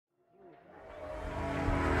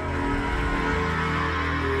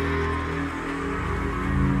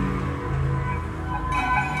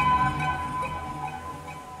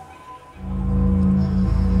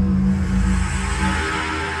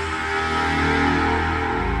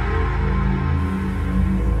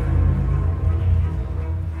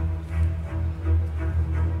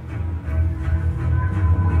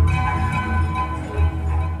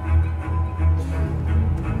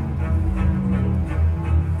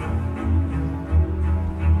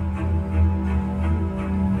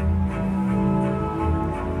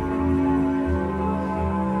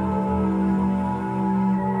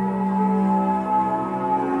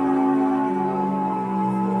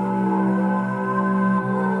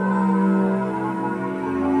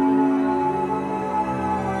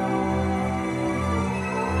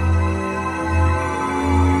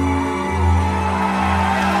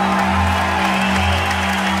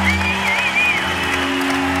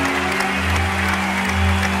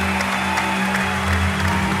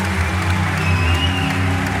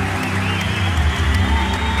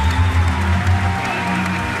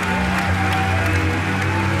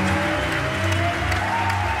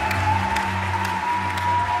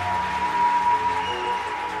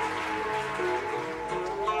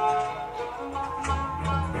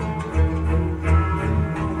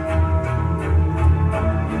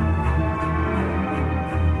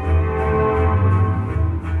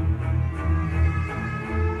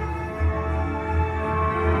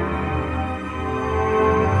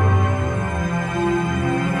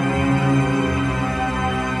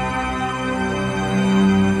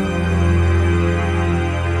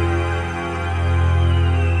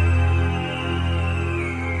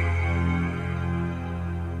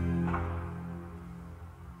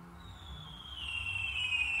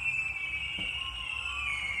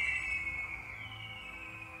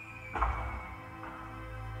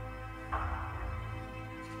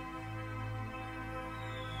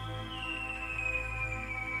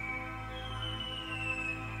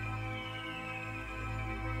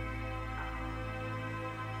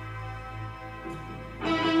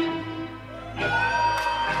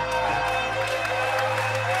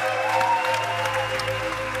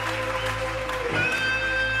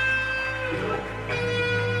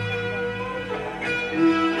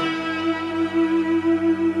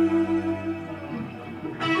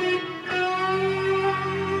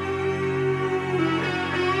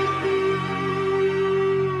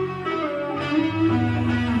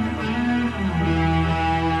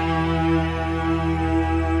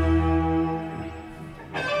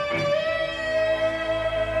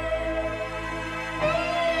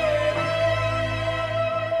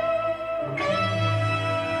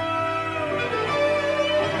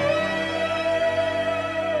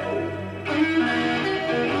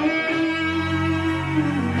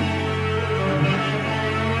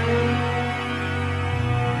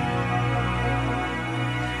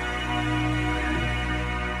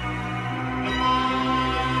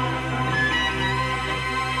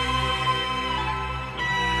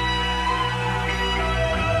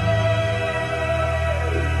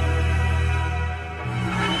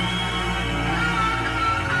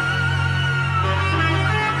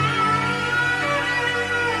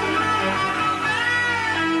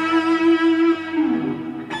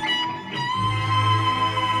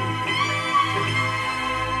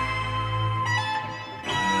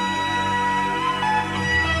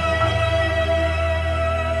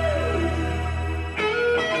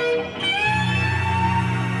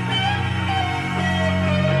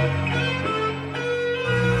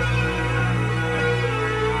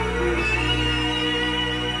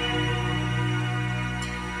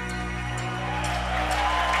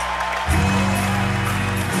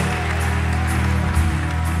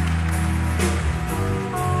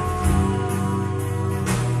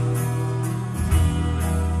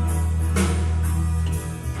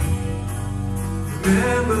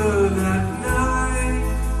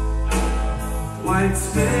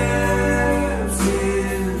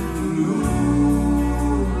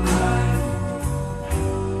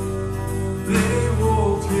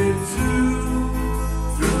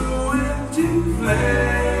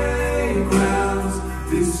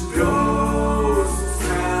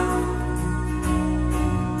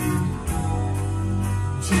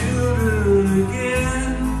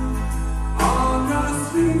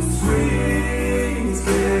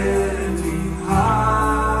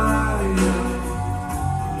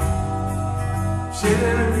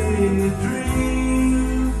sharing a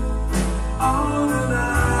dream on an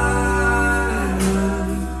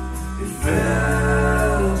island. It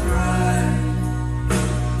felt right.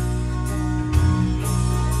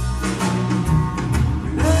 We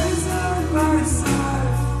lay side by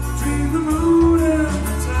side between the moon and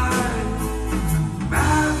the tide,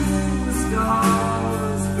 mapping the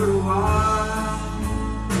stars for a while.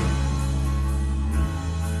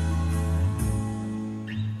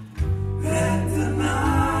 Let the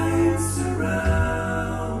night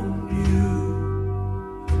surround you.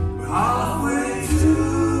 We're halfway to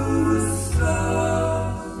the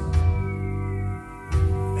stars.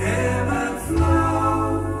 Ebb and flow,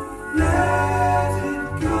 let it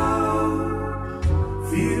go.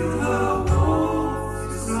 Feel the warmth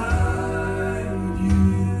beside you.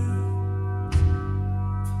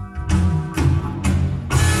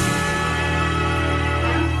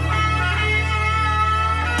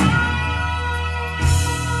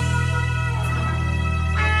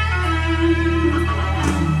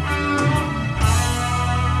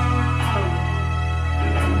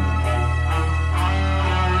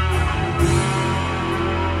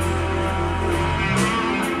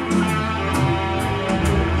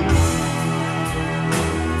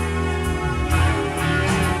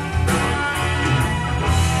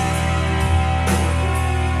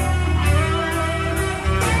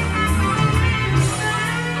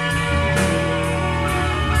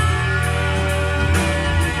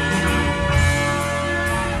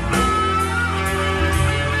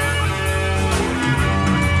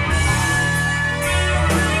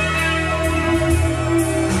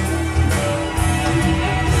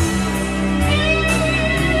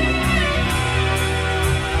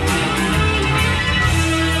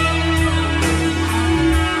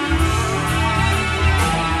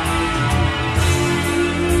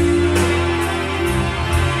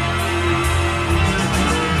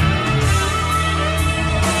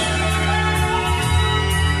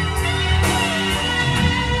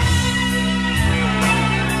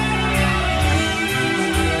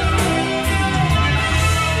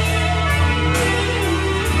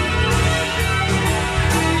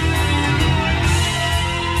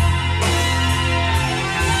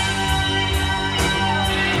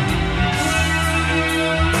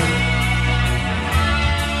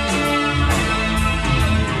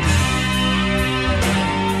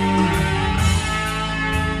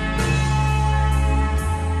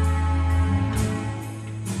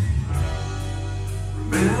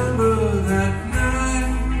 Remember that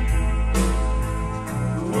night,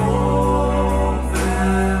 the warmth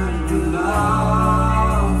and the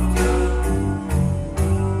laughter.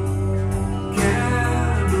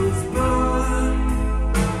 Candles burn,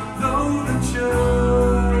 though the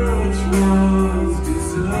church was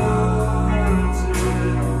deserted.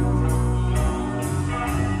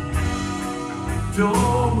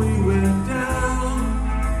 Dawn we went down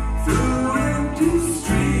through empty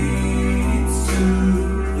streets to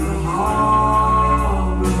the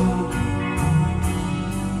harbor.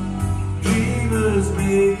 Dreamers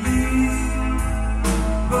may leave,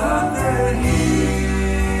 but they're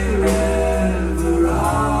here ever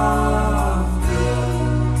after.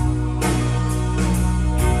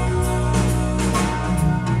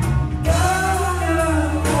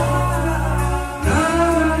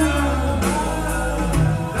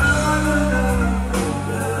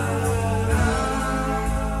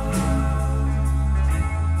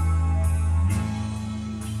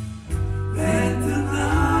 Let the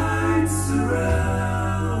night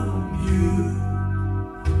surround you.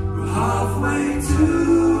 We're halfway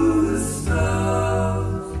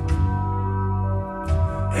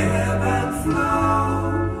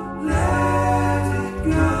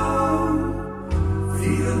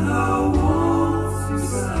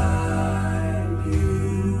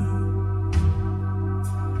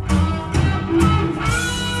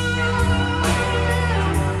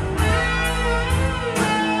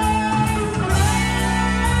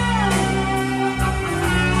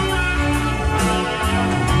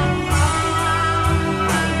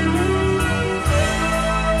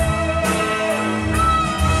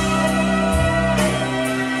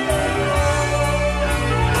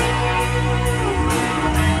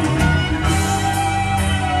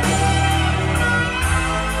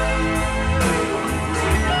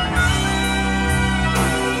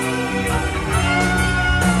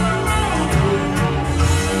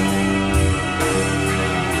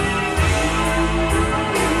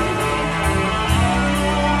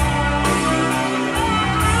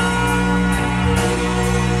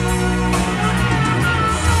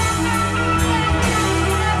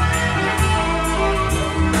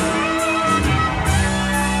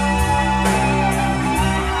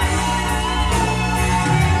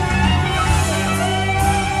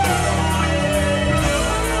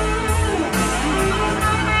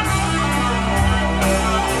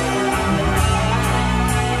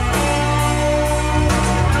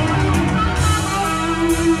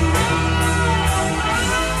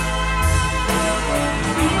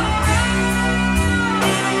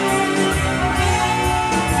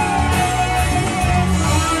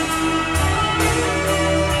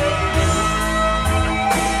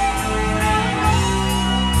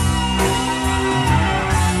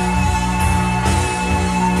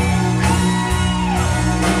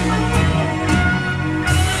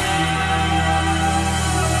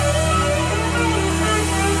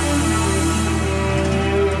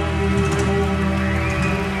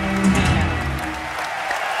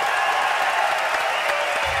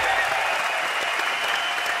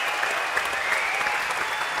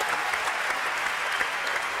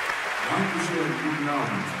schön, guten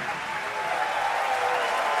Abend.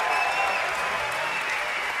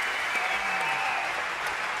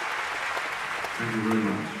 Thank you very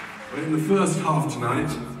much. Well, in the first half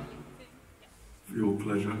tonight, for your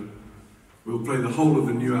pleasure, we'll play the whole of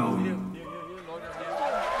the new album.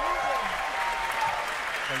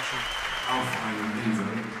 Alfheim and Inzo.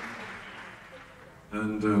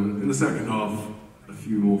 And in the second half, a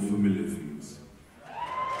few more familiar themes.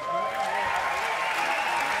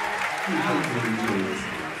 We hope you'll enjoy this.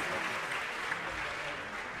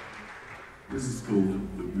 This is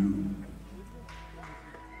called The Blue.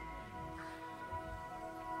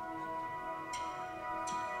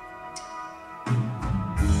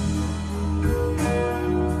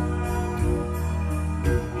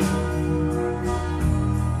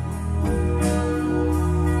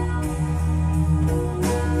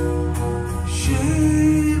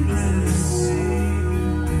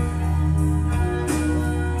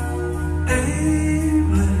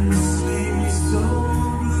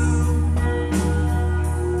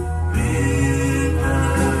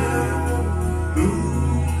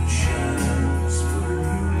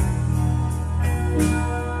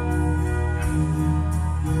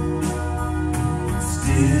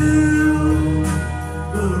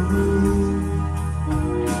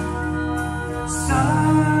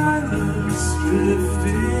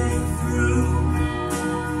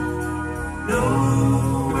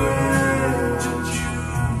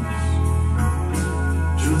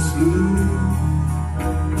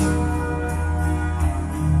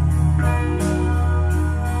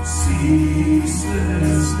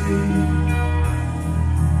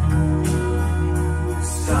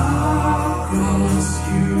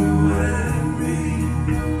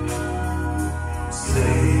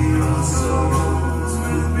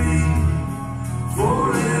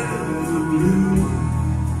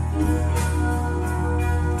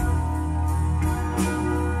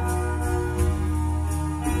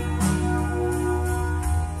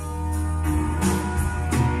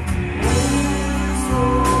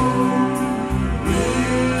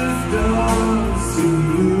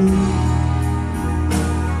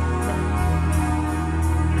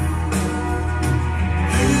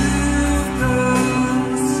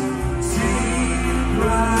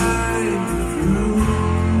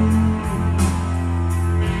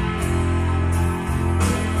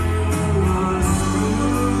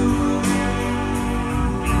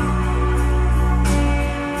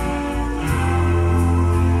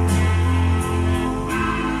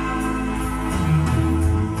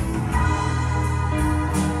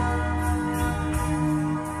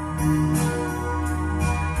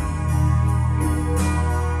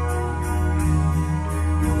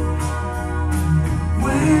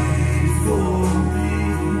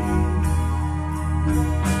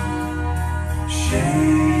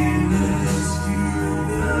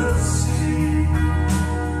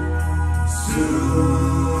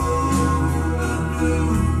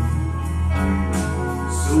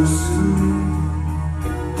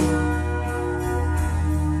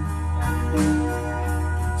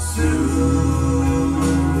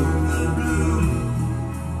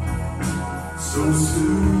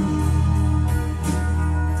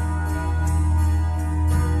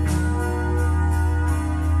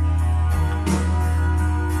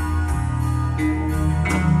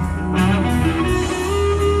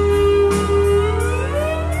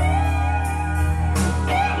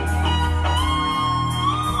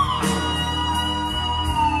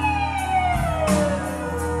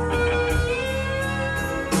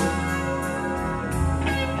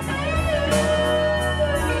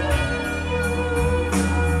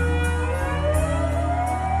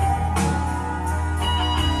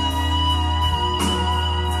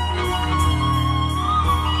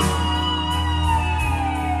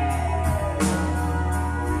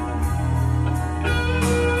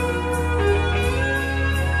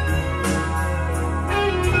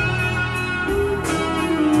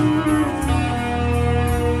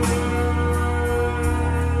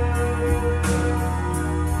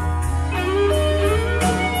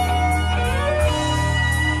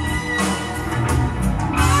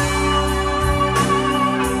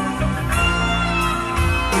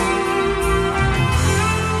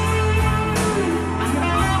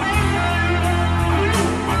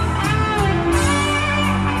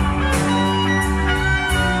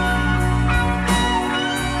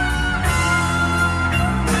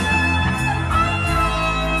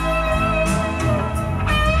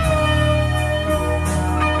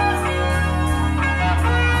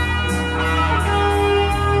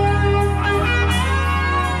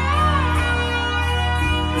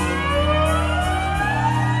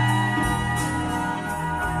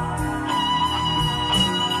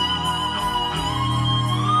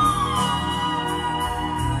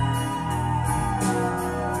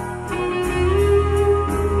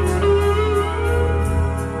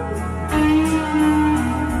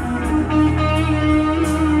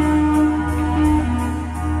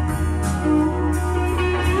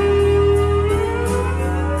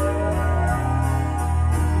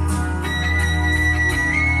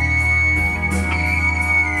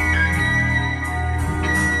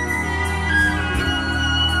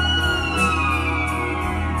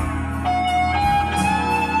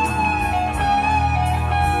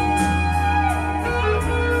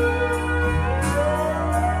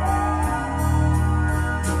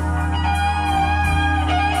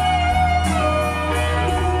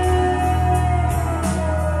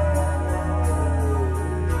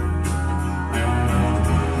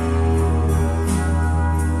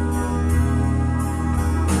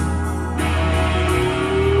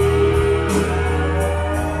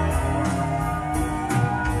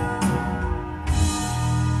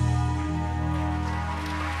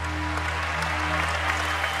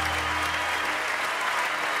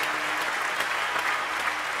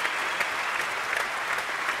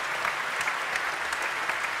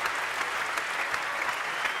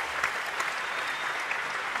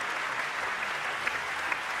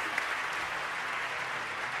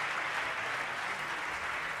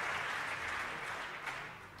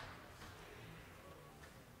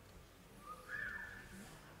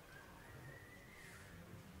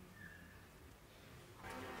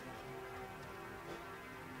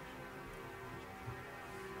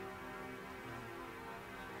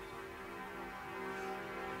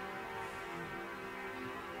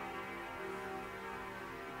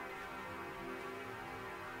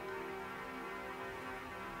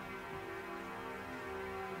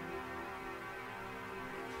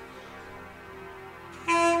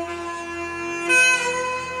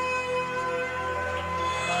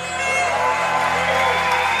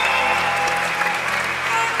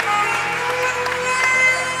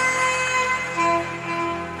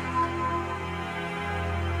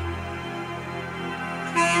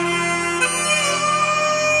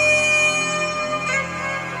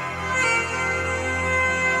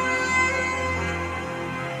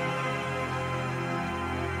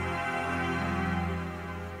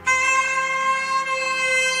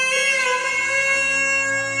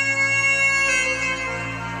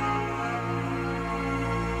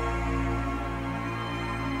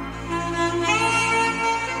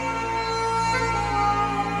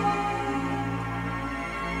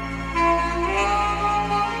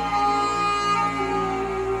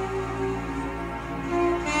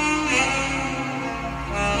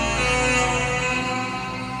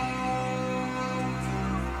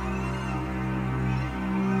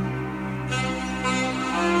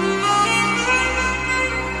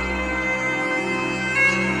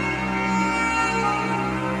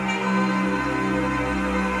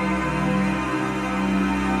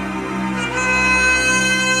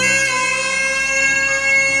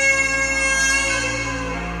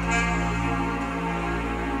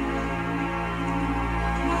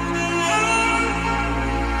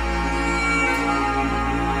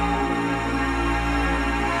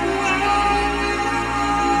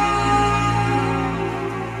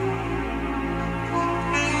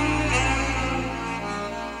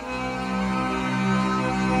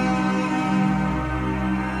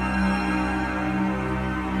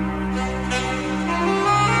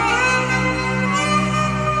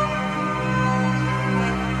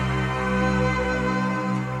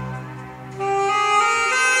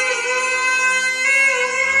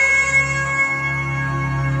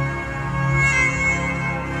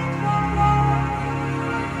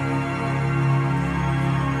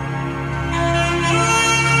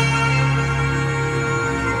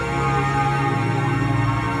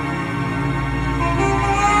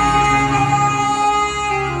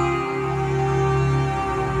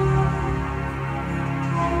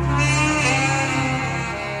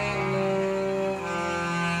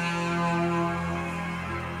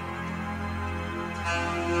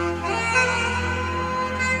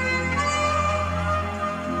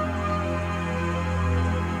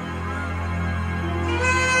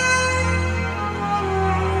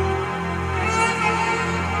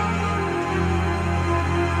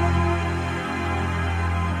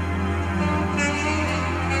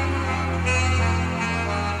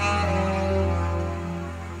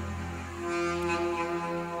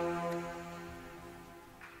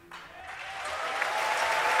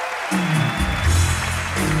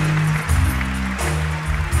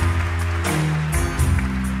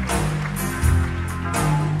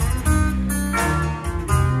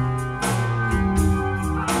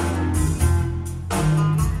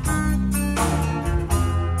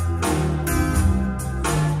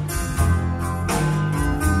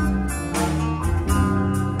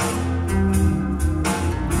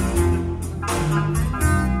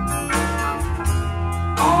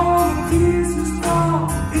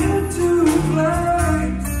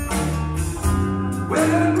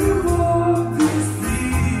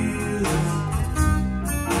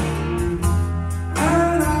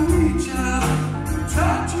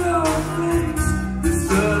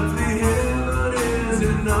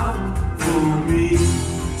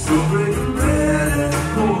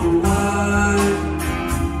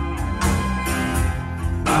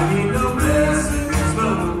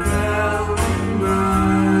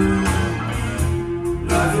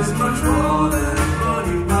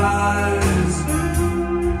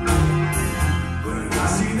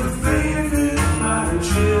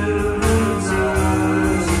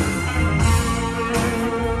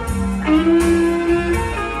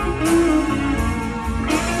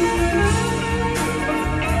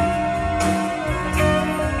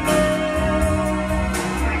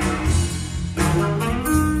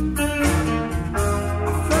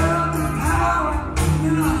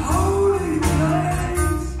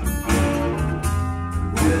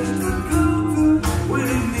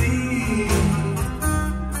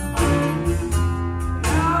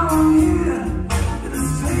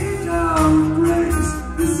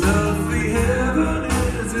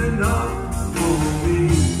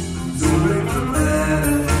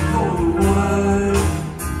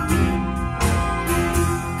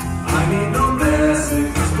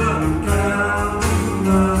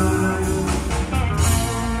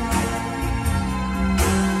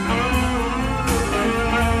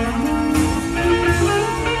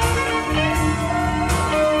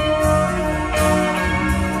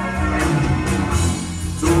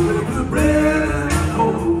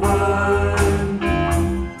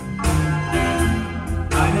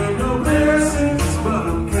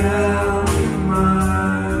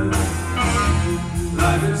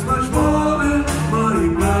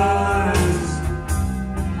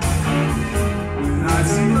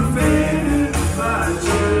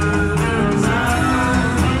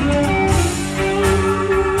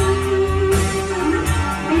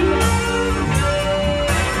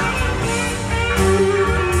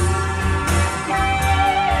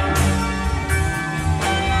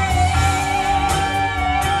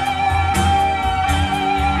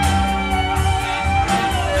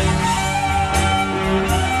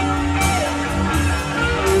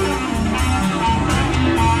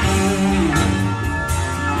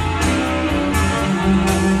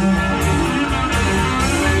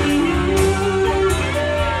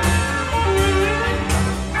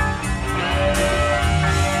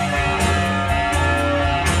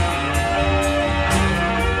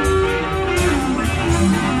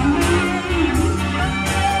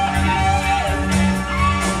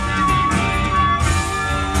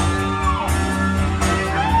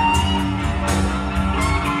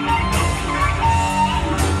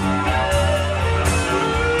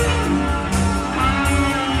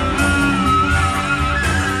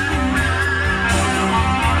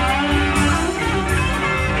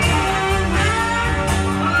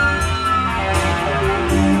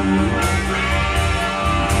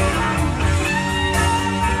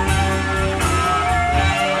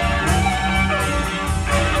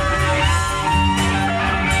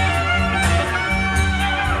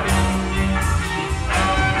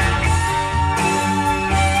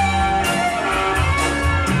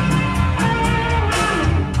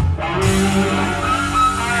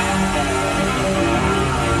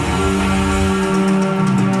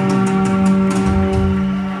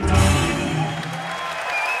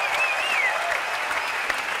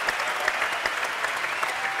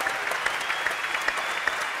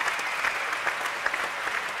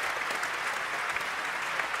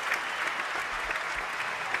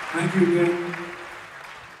 Thank you again.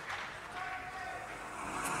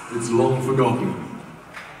 It's long forgotten.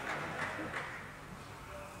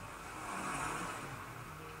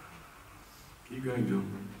 Keep going,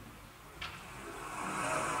 John.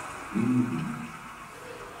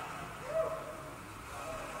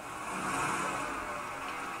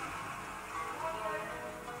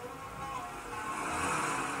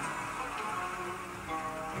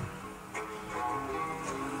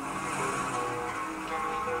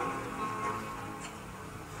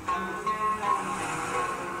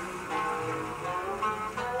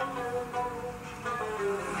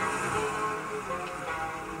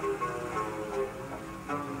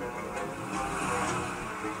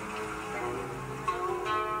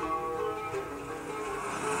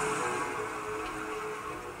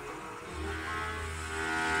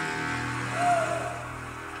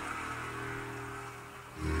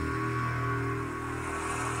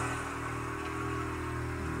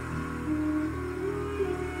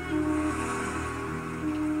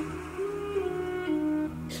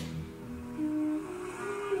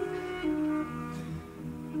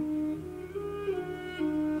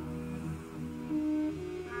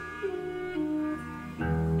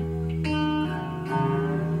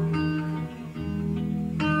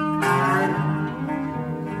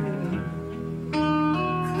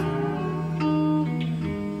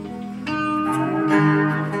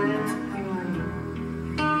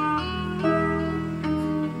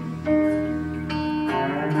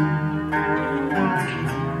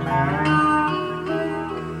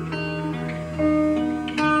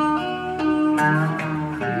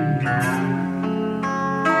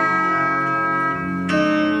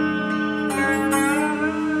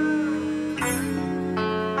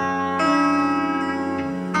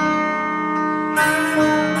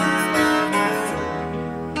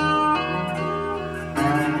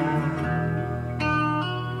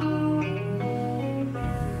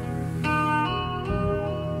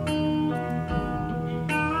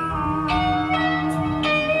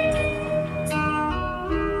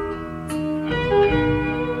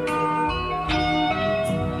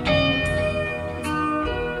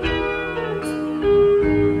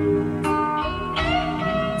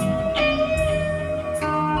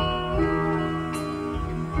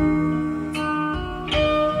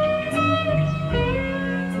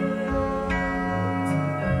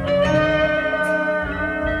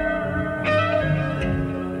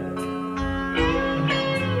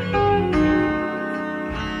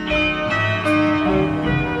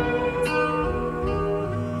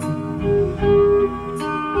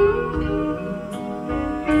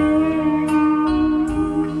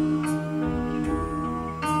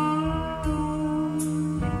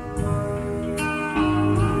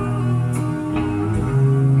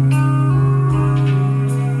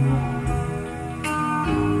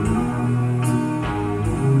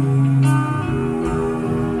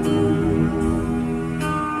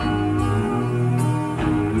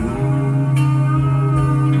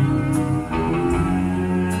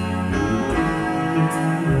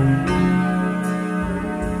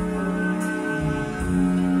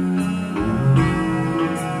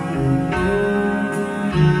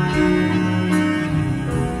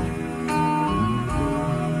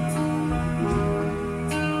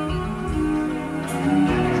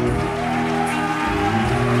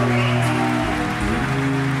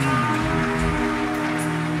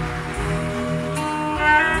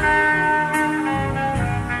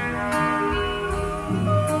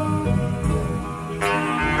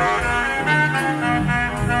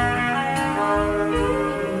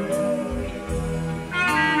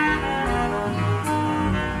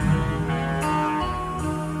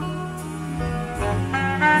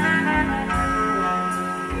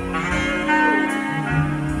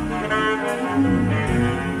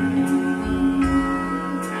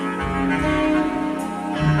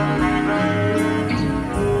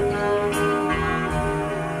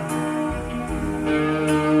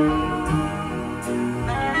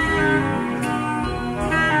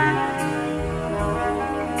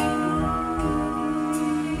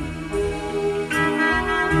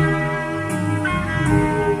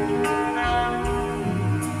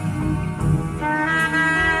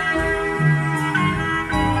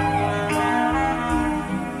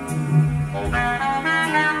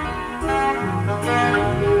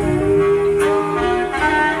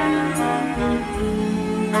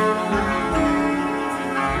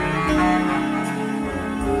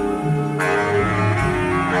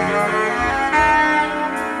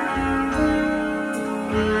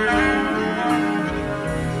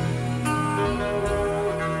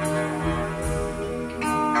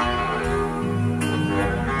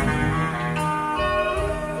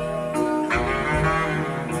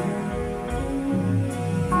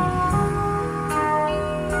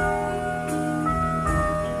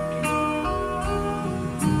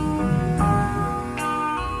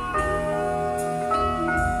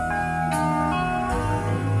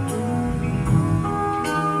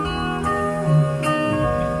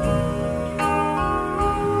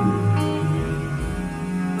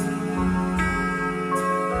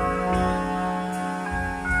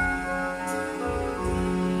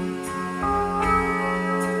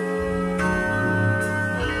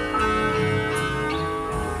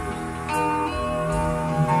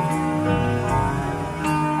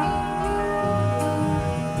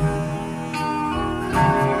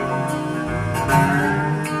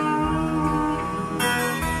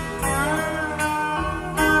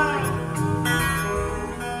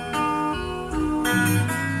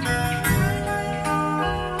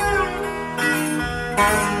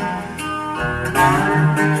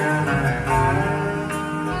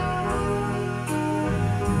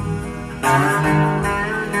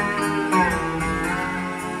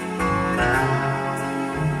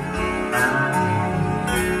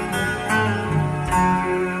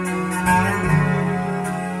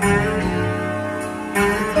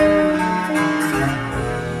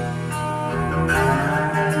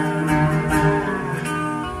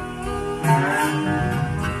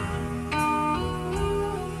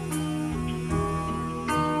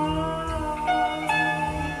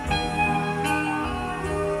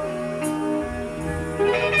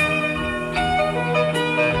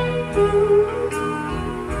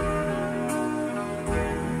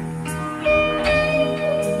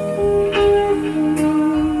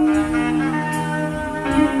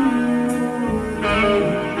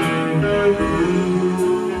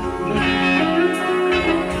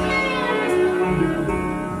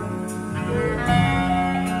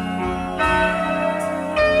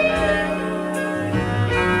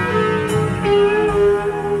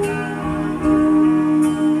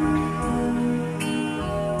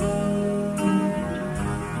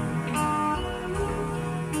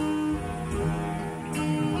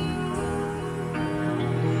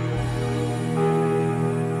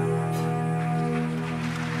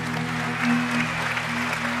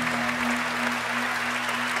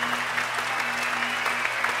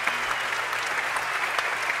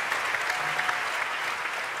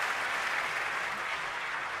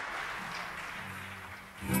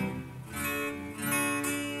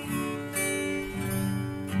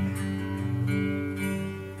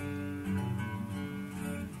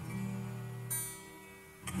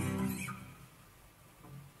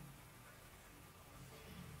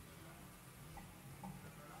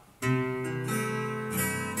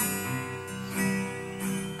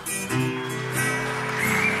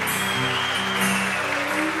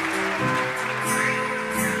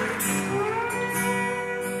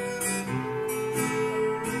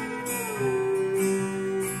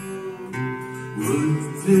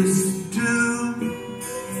 this do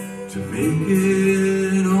to make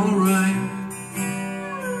it alright?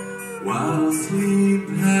 While sleep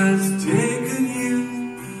has taken you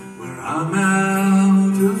where I'm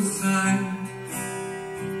out of sight,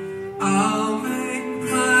 I'll make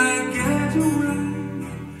my getaway,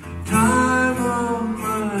 time on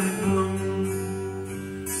my own.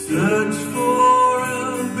 Search for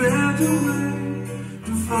a better way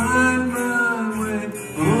to find my way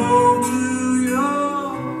home to your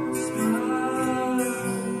smile,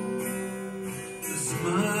 the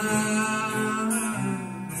smile.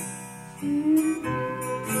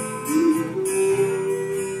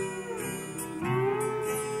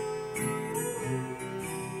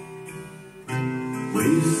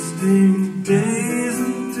 Wasting days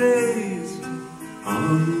and days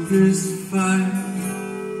on this fight,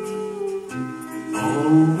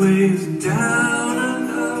 always down and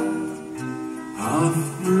up, half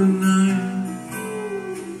the night,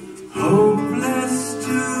 hopeless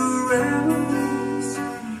to reminisce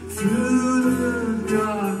through the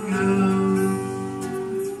dark hours.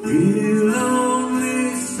 We'll only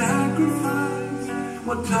sacrifice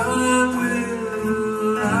what time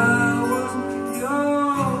will allow us.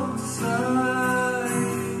 Your side,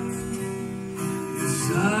 your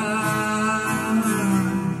side.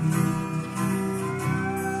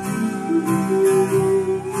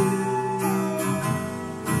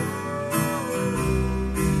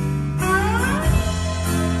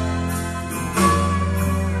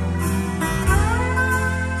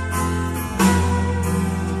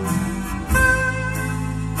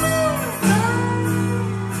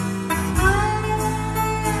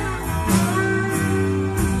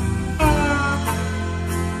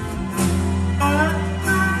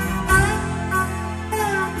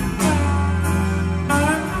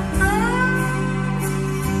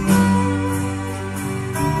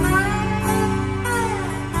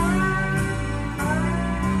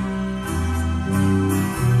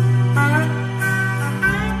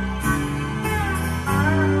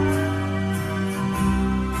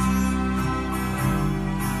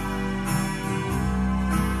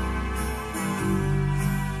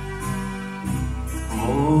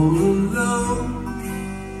 All alone,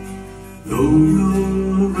 though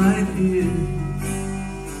you're right here.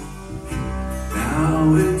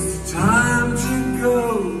 Now it's time to go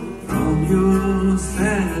from your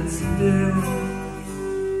sad stare.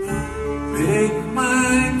 Make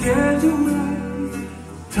my getaway,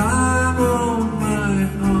 time on my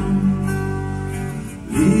own.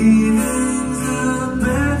 Leaving's a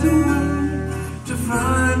better way to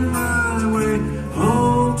find my way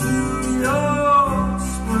home to your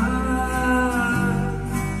smile,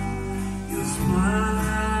 your smile.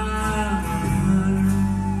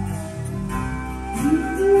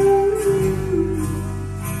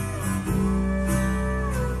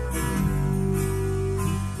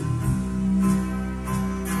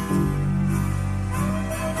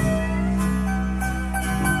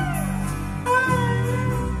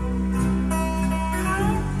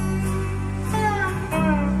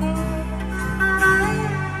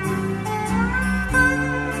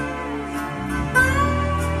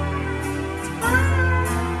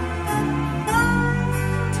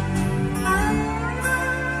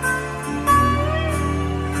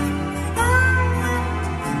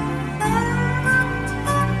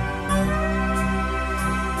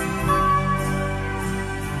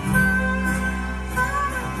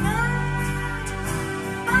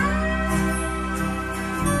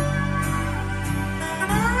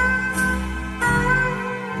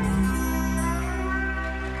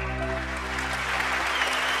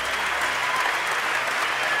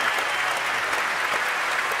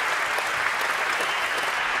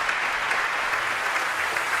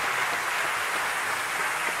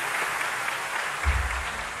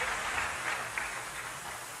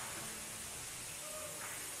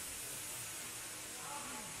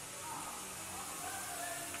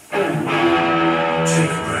 Take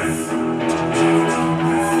a breath. Take a long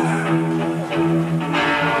breath now.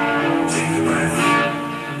 Take a breath.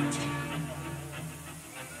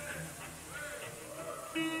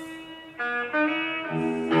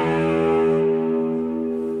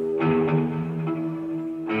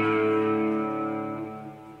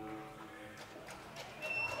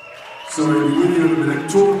 So wir beginnen hier mit der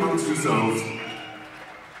Talk amongst yourselves.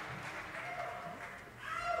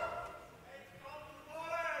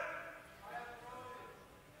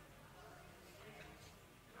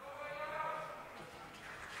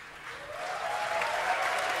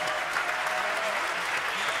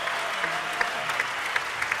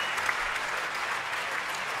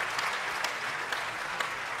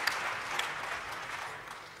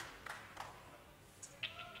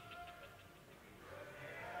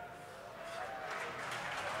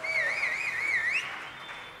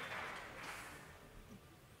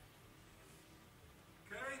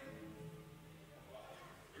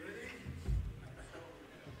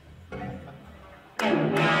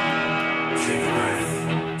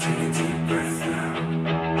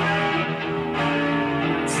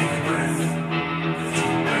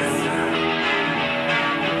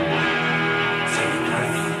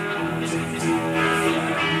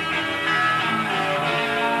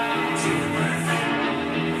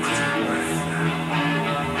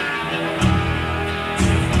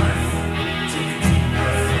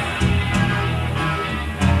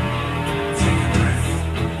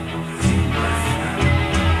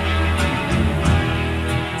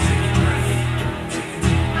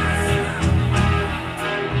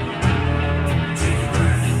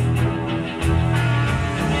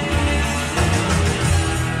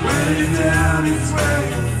 you down its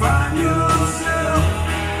way, find yourself.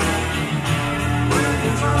 When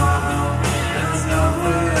you're wrong, there's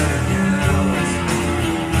nowhere else.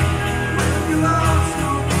 When you're lost,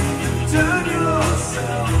 you turn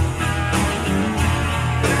yourself.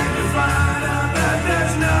 Then you find out that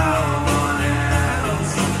there's no one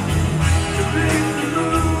else to make the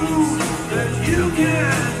move that you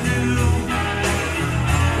can do.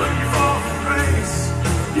 When you fall from grace,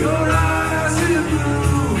 your eyes are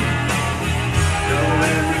blue. Know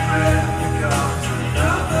every breath becomes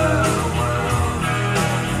another world,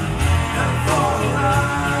 and for the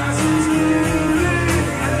horizons living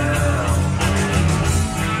hell.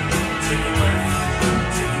 Take a breath,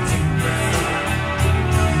 take a deep breath.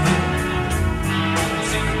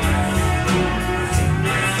 Take a breath, a deep breath. Take a breath, take a deep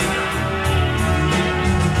breath.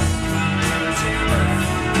 Take a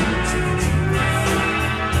breath, take a deep breath.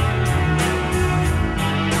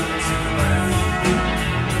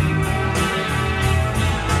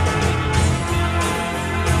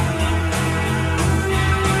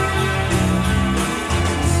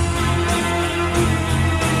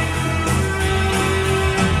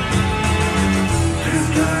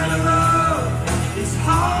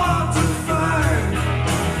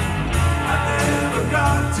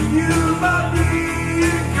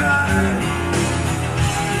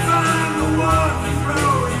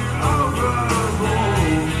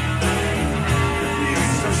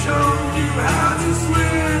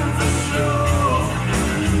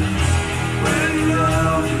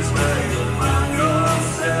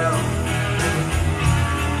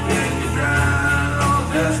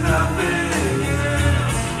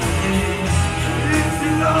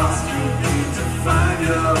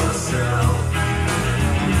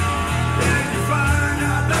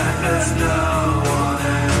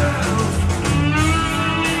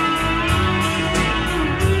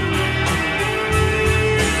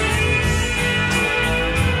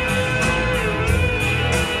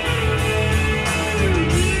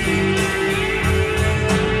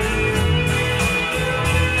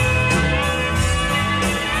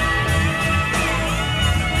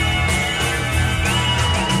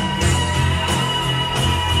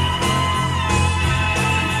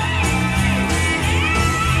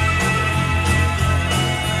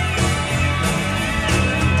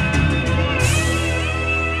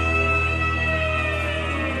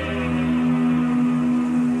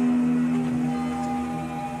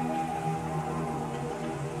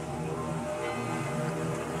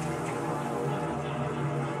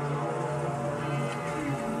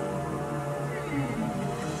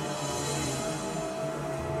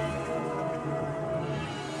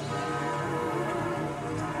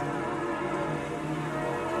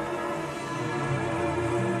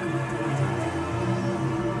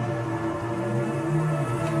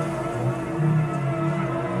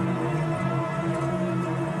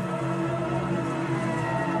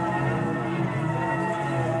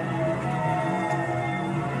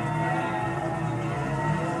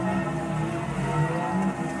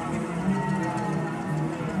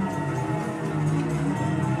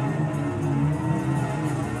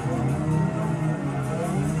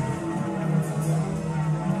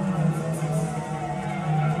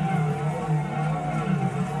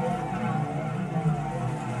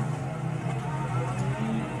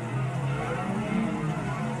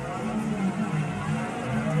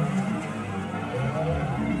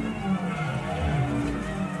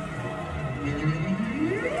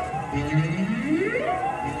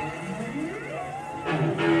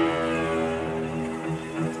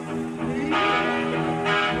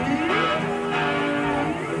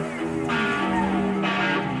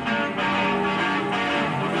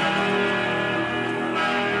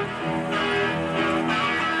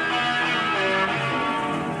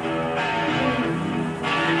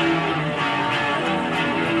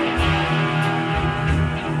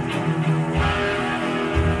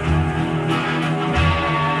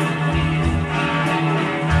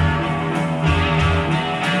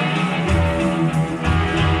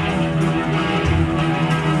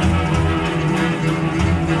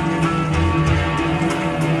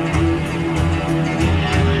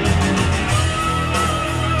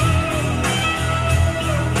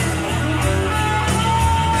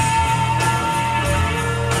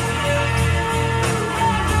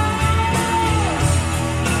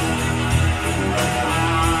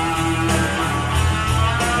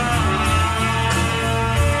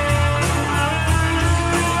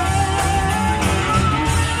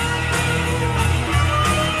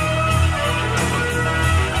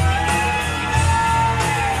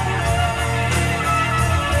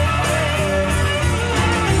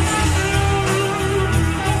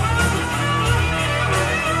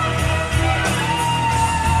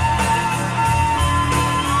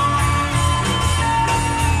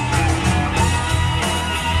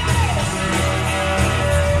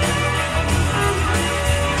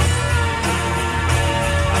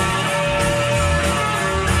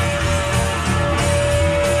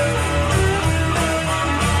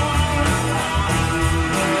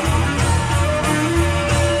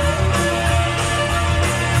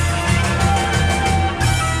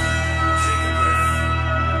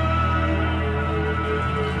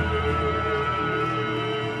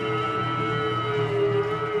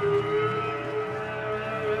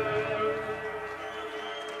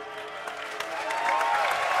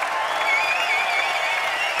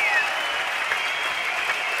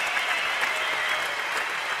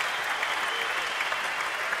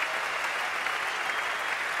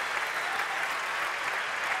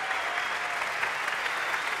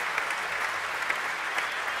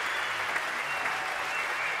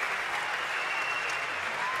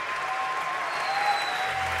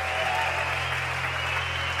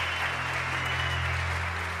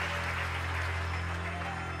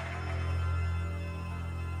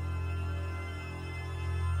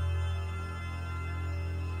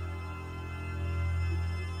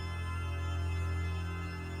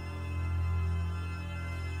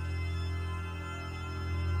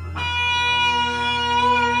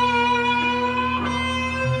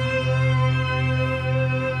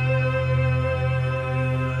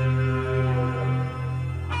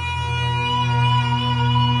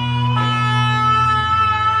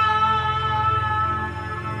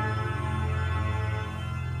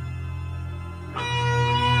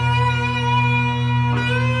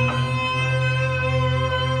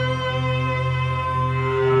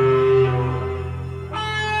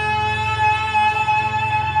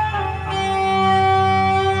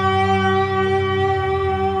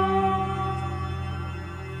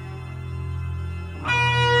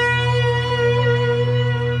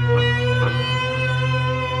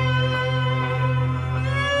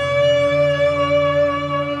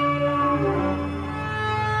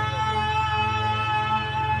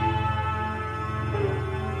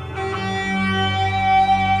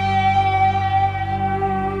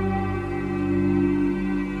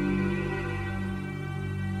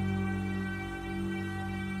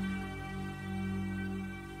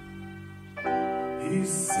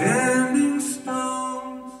 These sending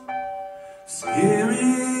stones,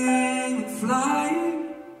 skimming,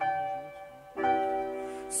 flying,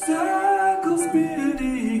 circles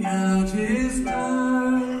spinning out his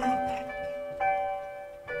time.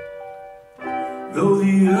 Though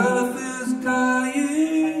the earth is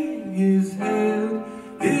dying, his head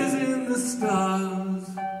is in the stars.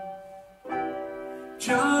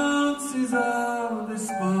 Chances are this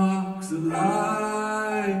sparks a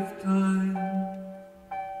lifetime.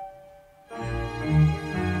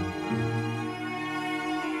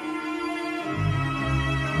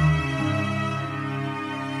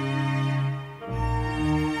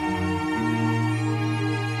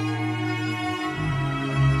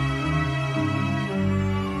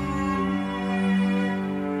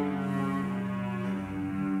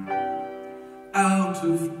 Out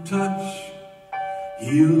of touch,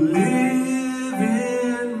 he'll live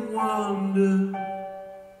in wonder.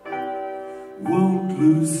 Won't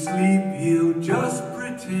lose sleep, he'll just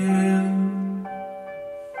pretend.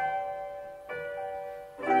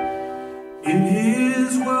 In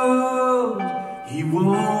his world, he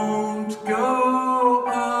won't go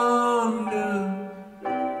under.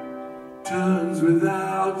 Turns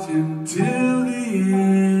without him till the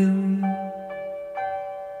end.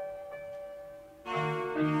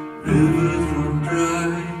 Rivers run dry,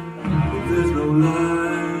 but there's no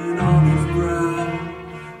line on his brow.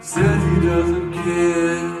 Says he doesn't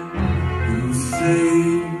care who say.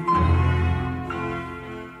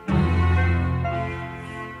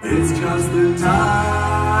 It's just the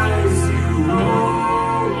dice you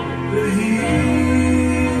roll, the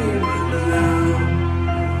here and the now.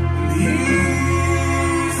 And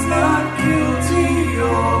he's not guilty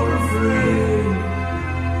or afraid.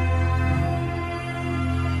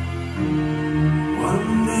 One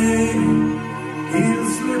day he'll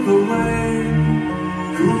slip away,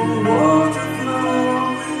 cool water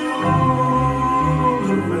flowing all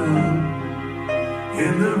around,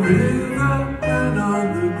 in the river and on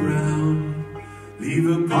the ground. Leave a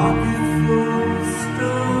pocket full of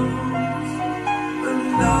stones and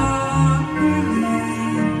not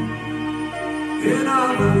believe in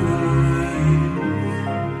other lives.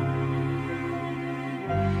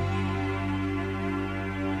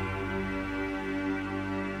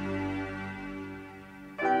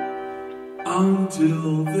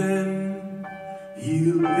 Until then,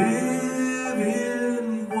 he'll live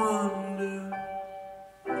in wonder.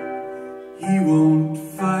 He won't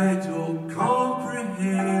fight or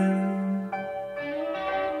comprehend.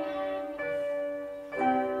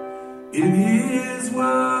 In his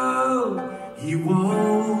world, he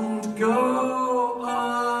won't go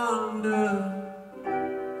under.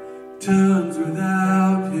 Turns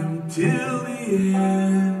without him till the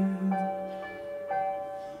end.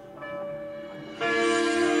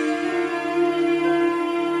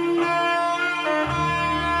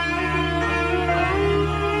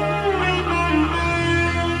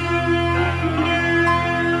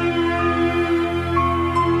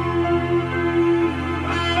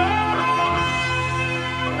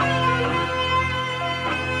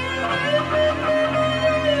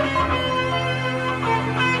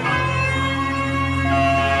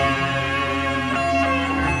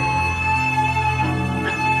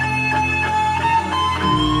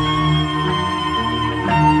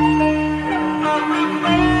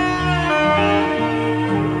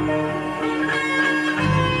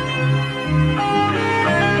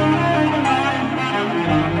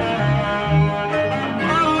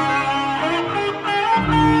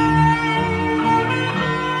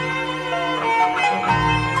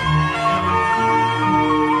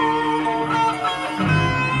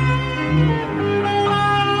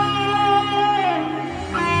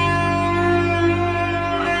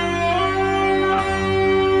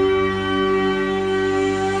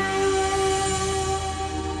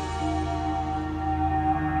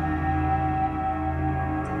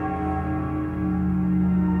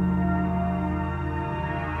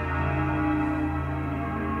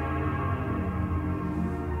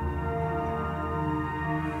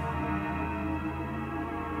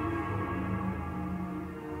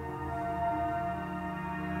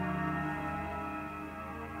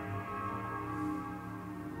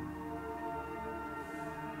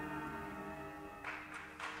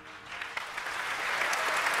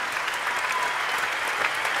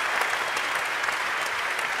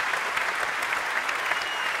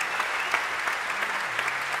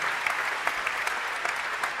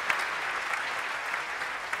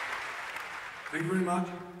 Thank you very much.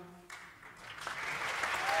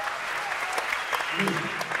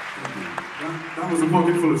 That was a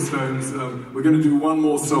pocket full of stones. We're going to do one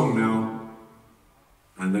more song now.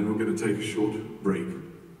 And then we're going to take a short break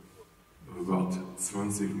of about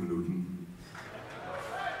 20 Minuten.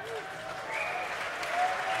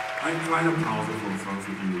 Eine kleine Pause von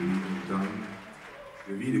 20 Minuten und dann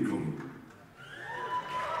wir wiederkommen.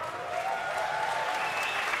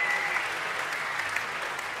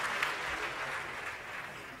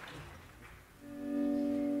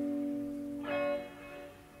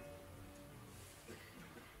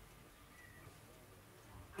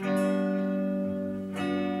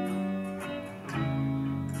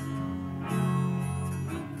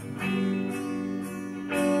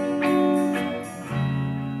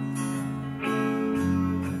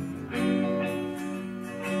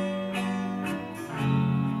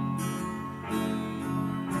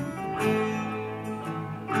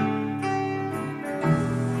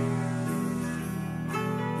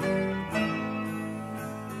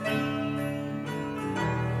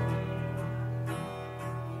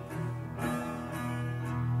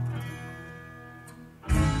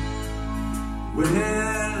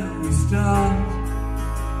 Where we start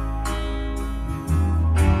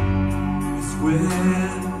is where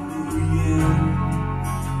we end.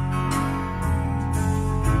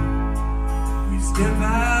 We step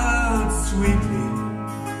out sweetly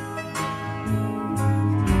with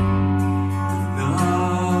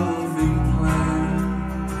nothing planned.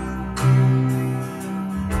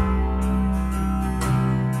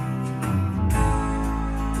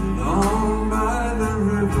 Along by the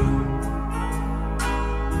river,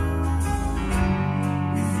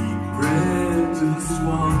 to the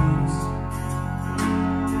swans,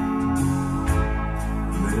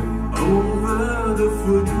 and then over the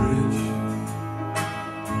footbridge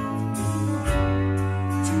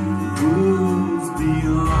to the woods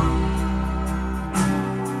beyond.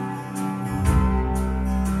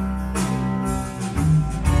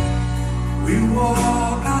 We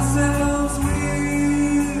walk ourselves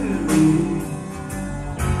weary,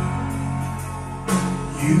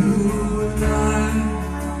 you and I.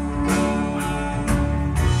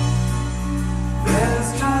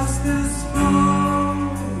 This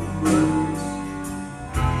moment,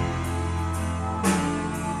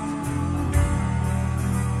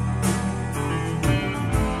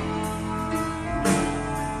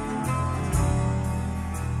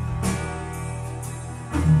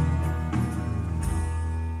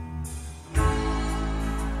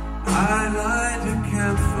 I light a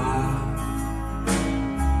campfire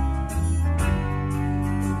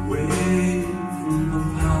away from the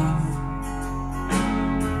path.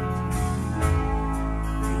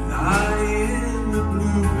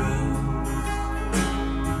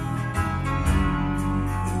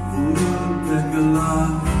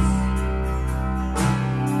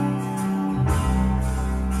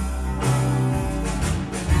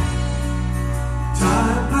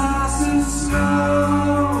 Time passes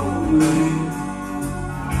slowly,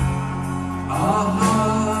 our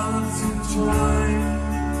hearts entwine.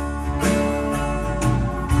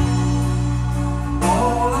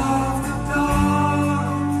 All of the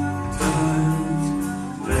dark times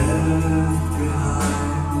left behind.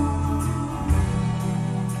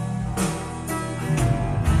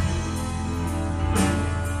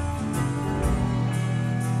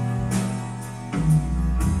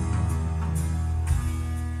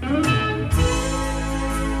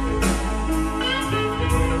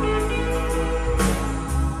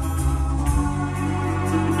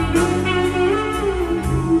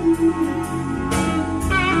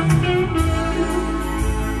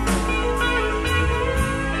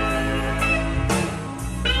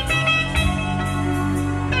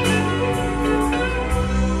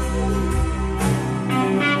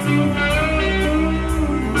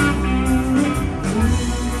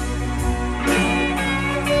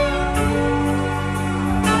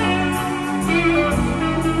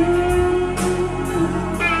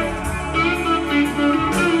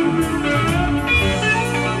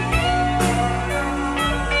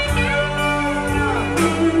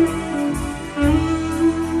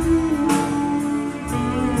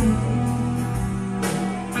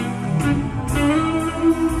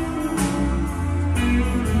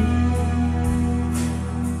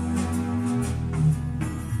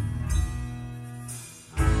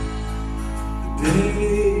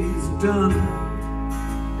 Day's done,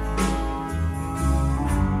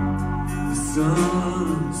 the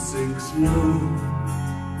sun sinks low.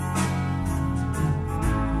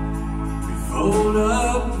 We fold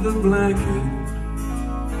up the blanket,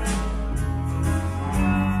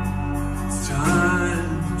 it's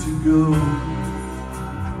time to go.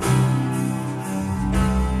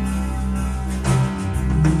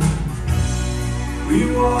 We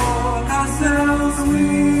walk ourselves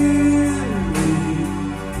weary,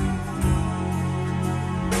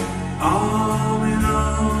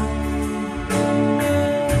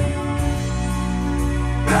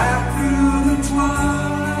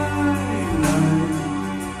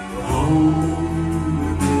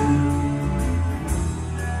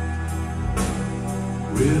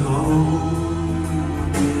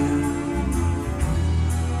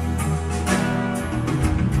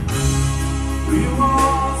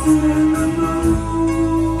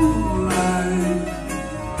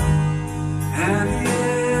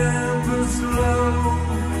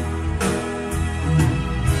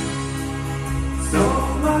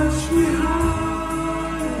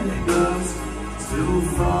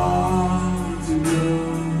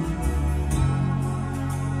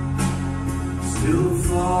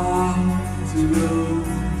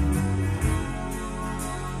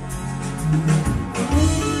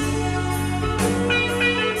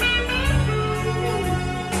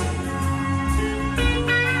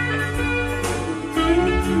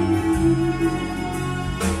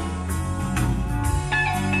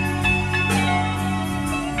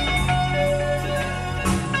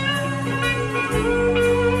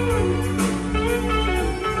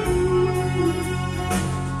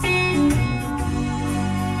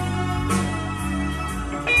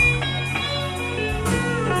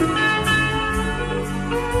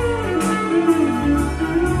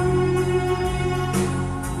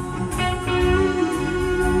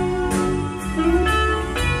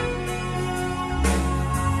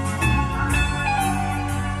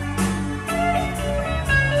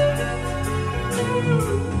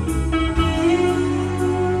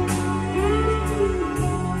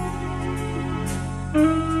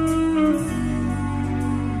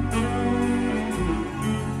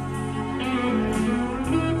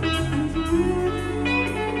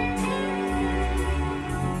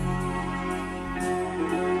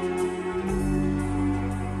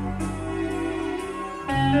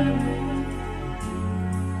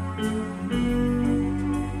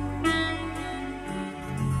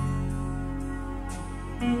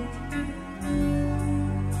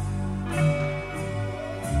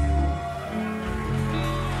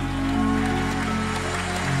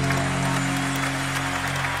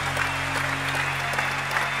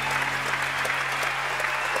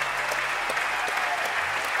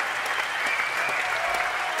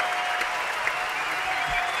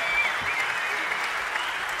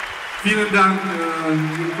 Vielen Dank,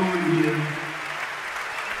 willkommen hier.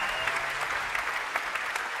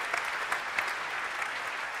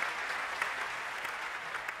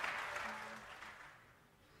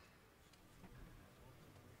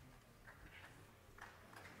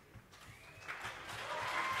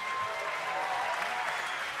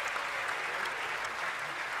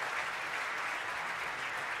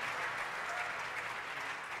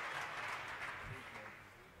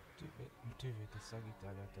 Tűvét a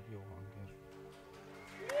szagítáljátok, jó hangja.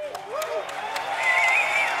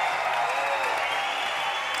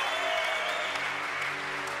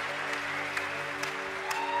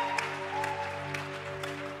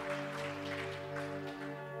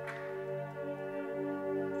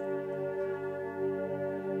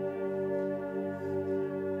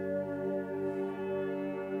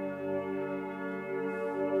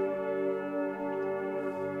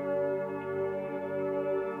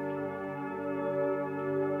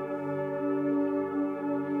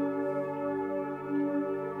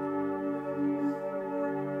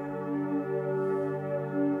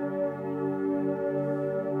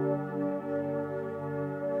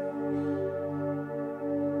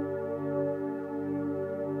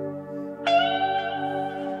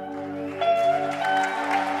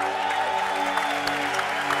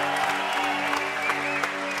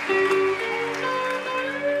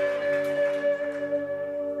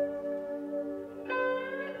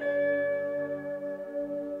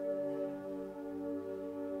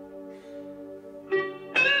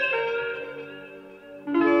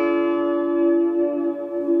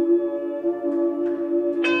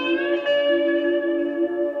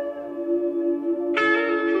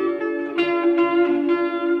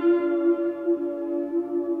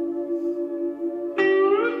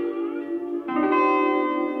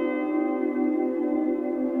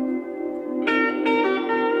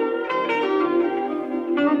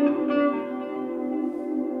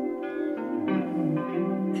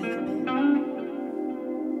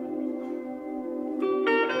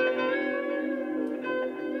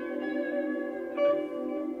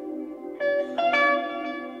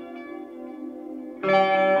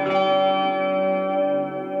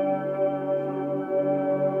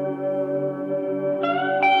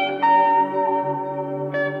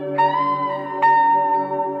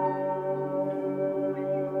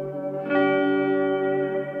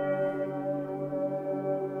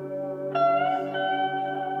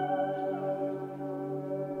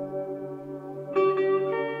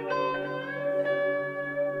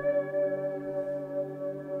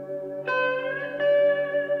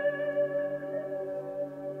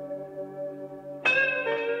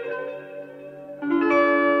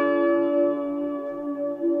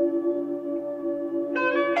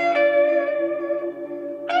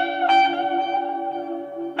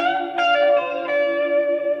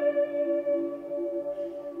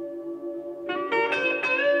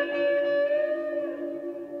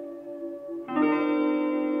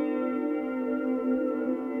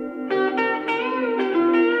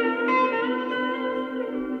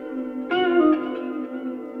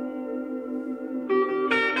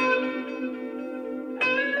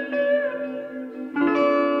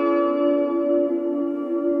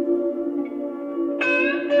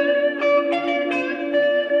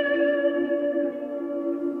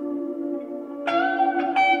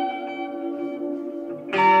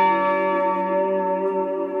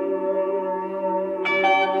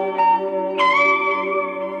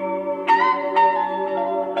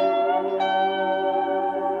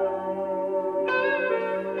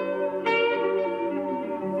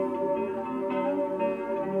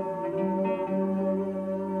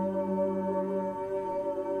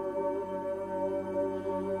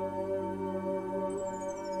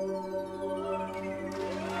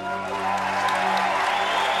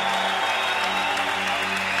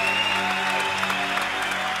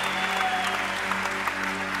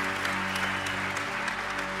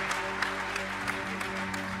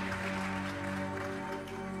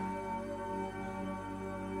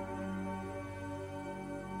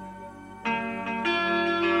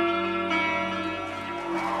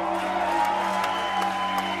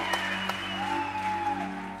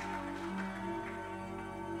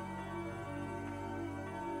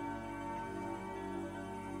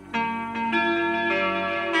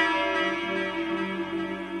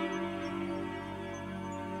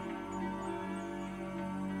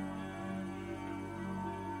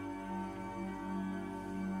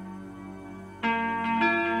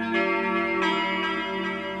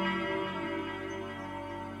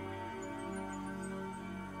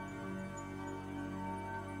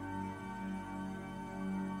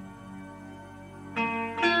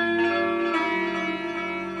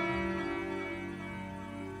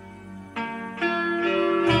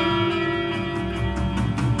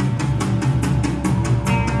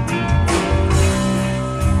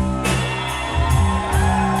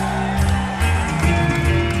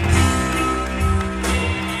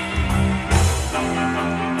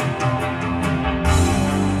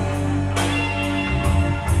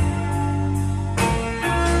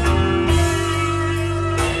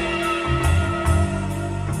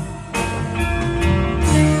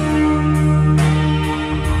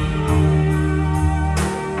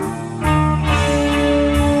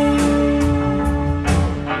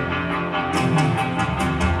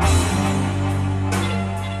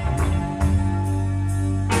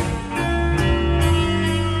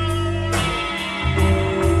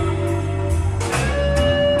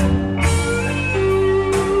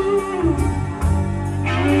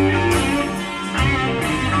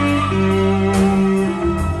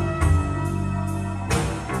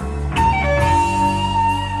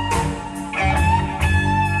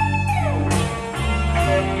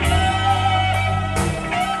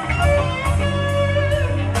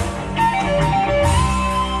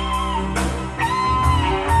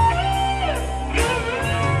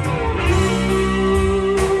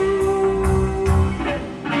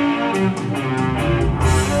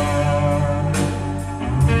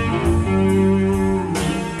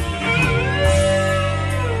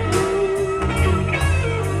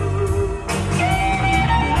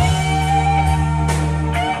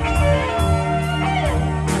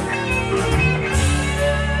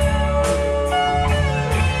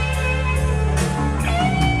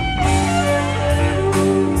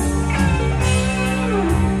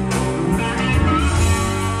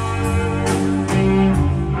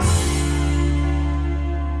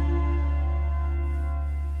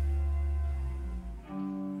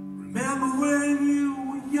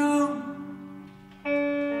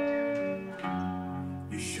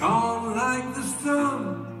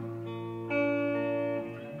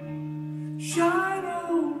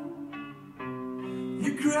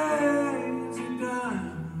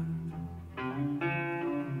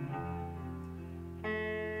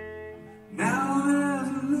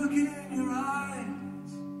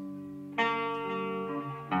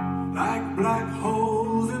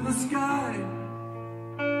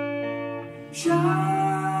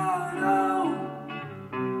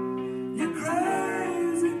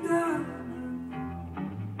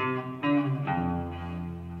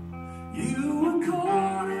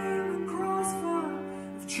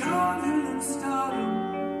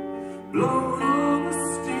 rode on the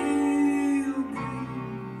steel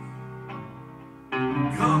beams.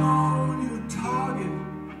 Come on, you target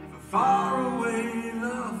for faraway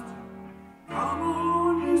laughter. Come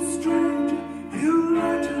on, you stranger, you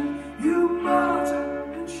legend, you martyr,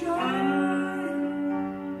 and shine.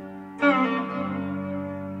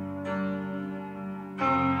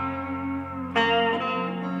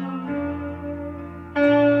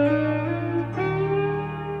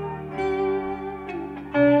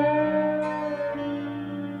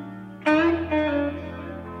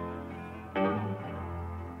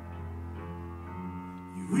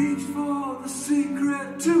 Reach for the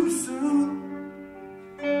secret too soon.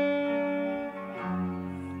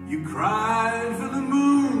 You cried for the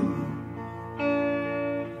moon.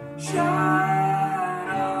 Shine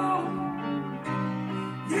on,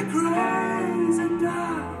 you crazy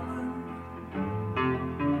diamond.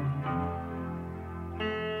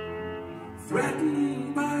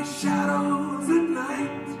 Threatened by shadows at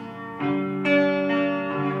night,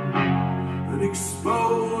 and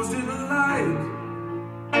exposed in the light.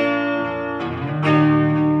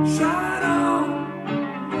 Shine on,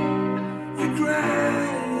 you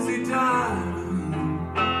crazy diamond.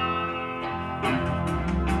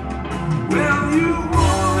 Well, you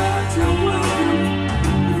wore out your weapon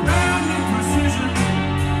with maddening precision.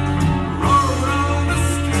 Rode on the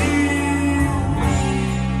steel.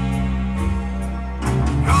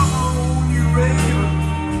 Come on, you raven,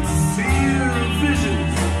 seer of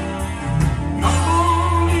visions. Come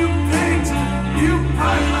on, you painter, you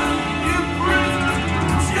piper, you prisoner.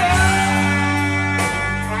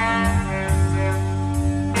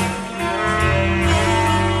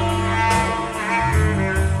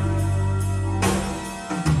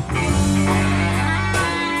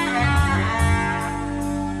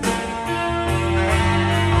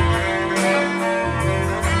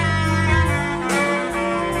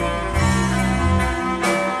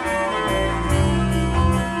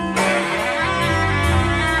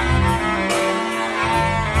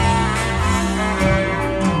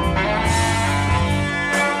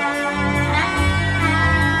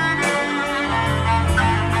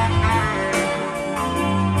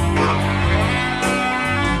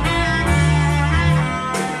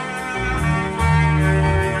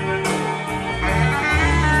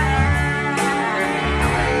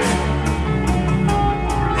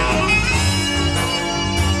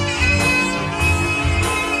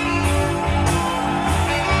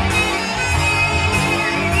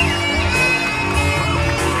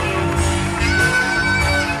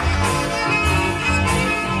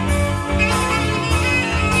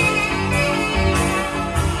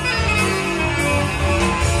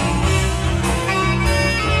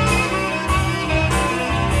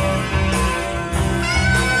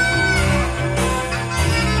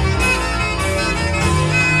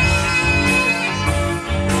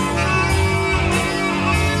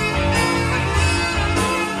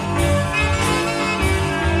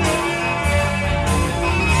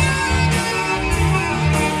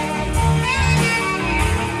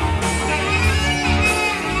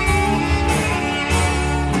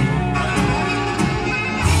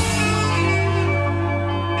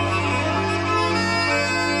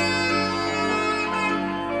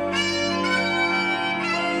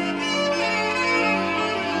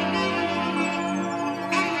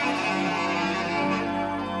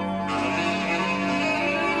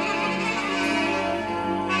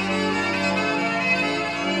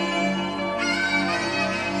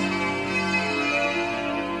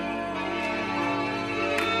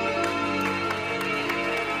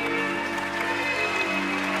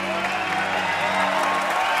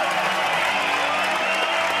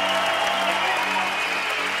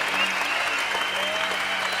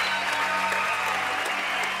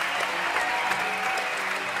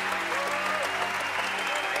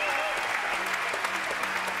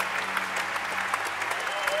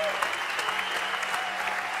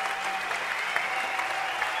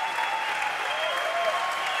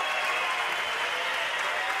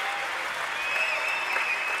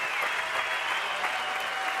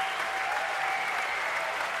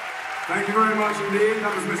 Thank you very much indeed.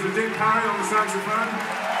 That was Mr. Dick Parry on the saxophone.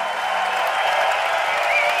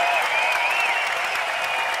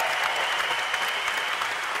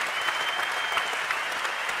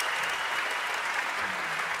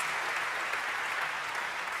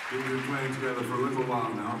 We've been playing together for a little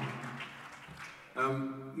while now.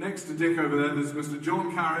 Next to Dick over there, there's Mr.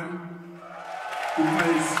 John Carrin, who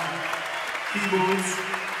plays keyboards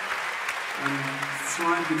and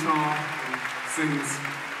slide guitar and sings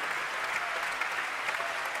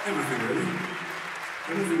everything really.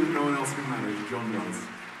 Anything that no one else can manage, John does.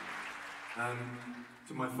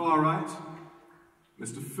 to my far right,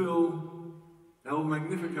 Mr. Phil El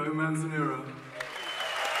Magnifico Manzanera.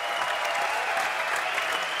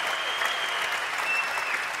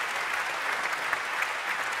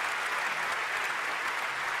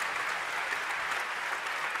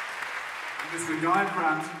 And Mr. Guy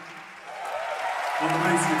Pratt on the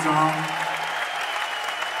bass guitar.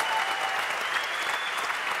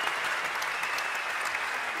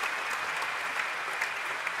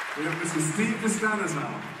 We have Mr. Steve Costanza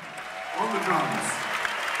on the drums.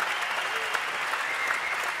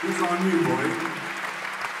 He's our new boy.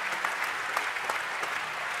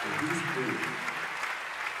 Oh, he's big.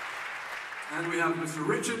 And we have Mr.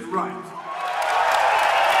 Richard Wright.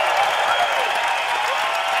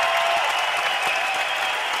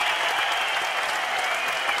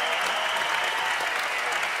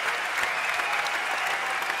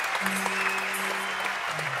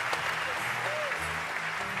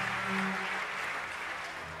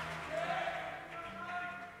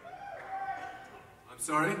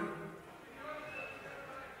 Sorry?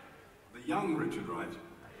 The young Richard Wright.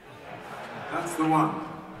 That's the one.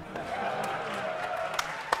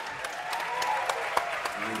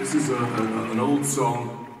 This is an old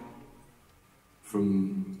song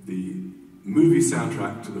from the movie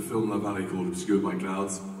soundtrack to the film La Valley called Obscured by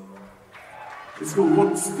Clouds. It's called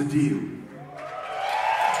What's the Deal?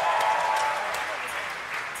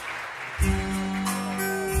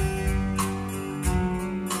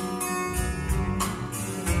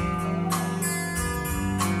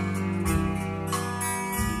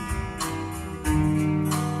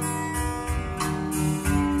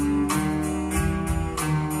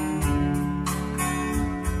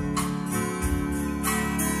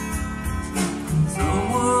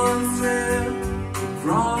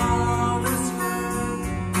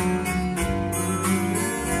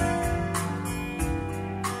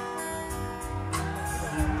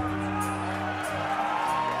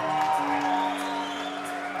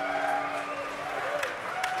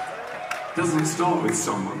 Doesn't start with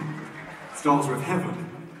someone, it starts with heaven.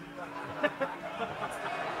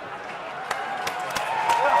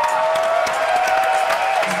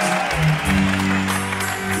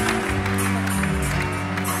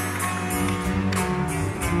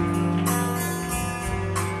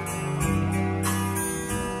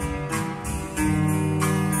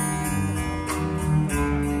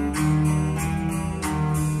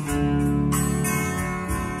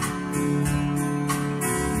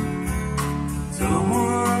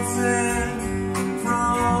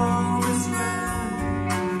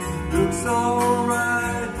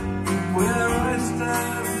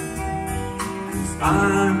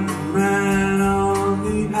 I'm the man on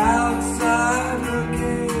the outside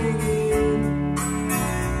looking in,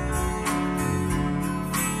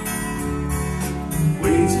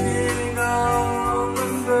 waiting on the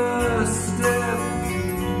first step.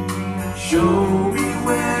 Show me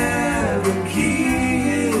where the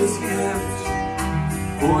key is kept.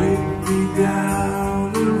 Point me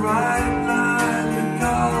down the right line,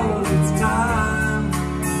 because it's time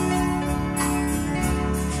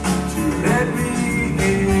to let me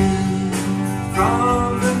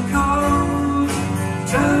from the cold,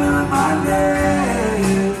 turn my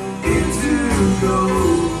lead into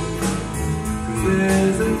gold. 'Cause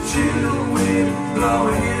there's a chill wind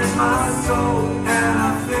blowing in my soul, and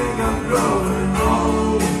I think I'm growing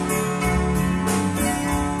old.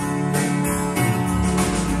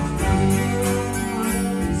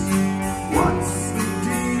 What's the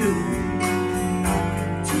deal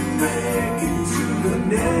to make it to the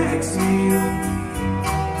next meal?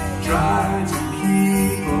 Try to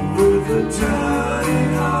keep up with the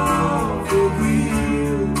turning of the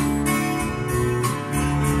wheel.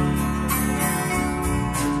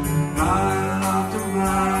 Mile after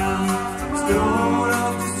mile, stone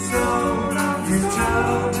after stone, you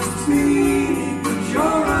tell to speak, but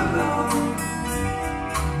you're alone.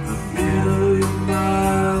 1,000,000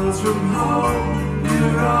 miles from home,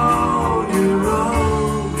 you're on your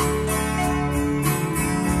own.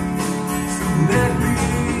 So let me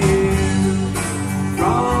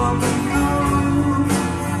from the cold,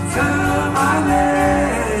 turn my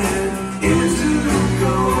land into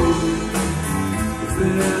gold. 'Cause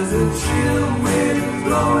there's a chill wind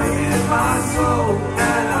blowing in my soul,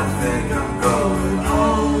 and I think I'm growing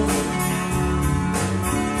old.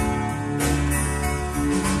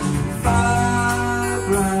 Fire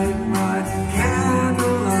bright, my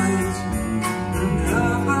candlelight, and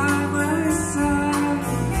her by my side.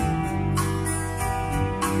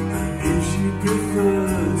 If she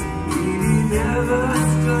prefers, we never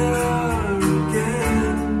stir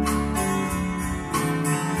again.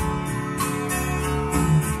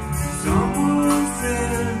 Someone said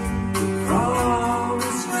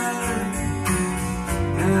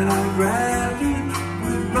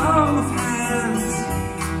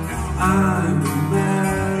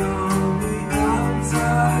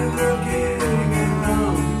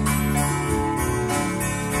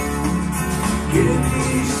Give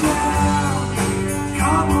me shout,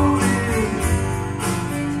 come on in.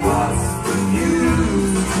 What's the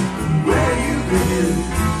news? Where you been?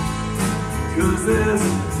 'Cause there's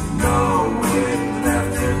no wind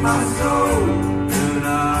left in my soul.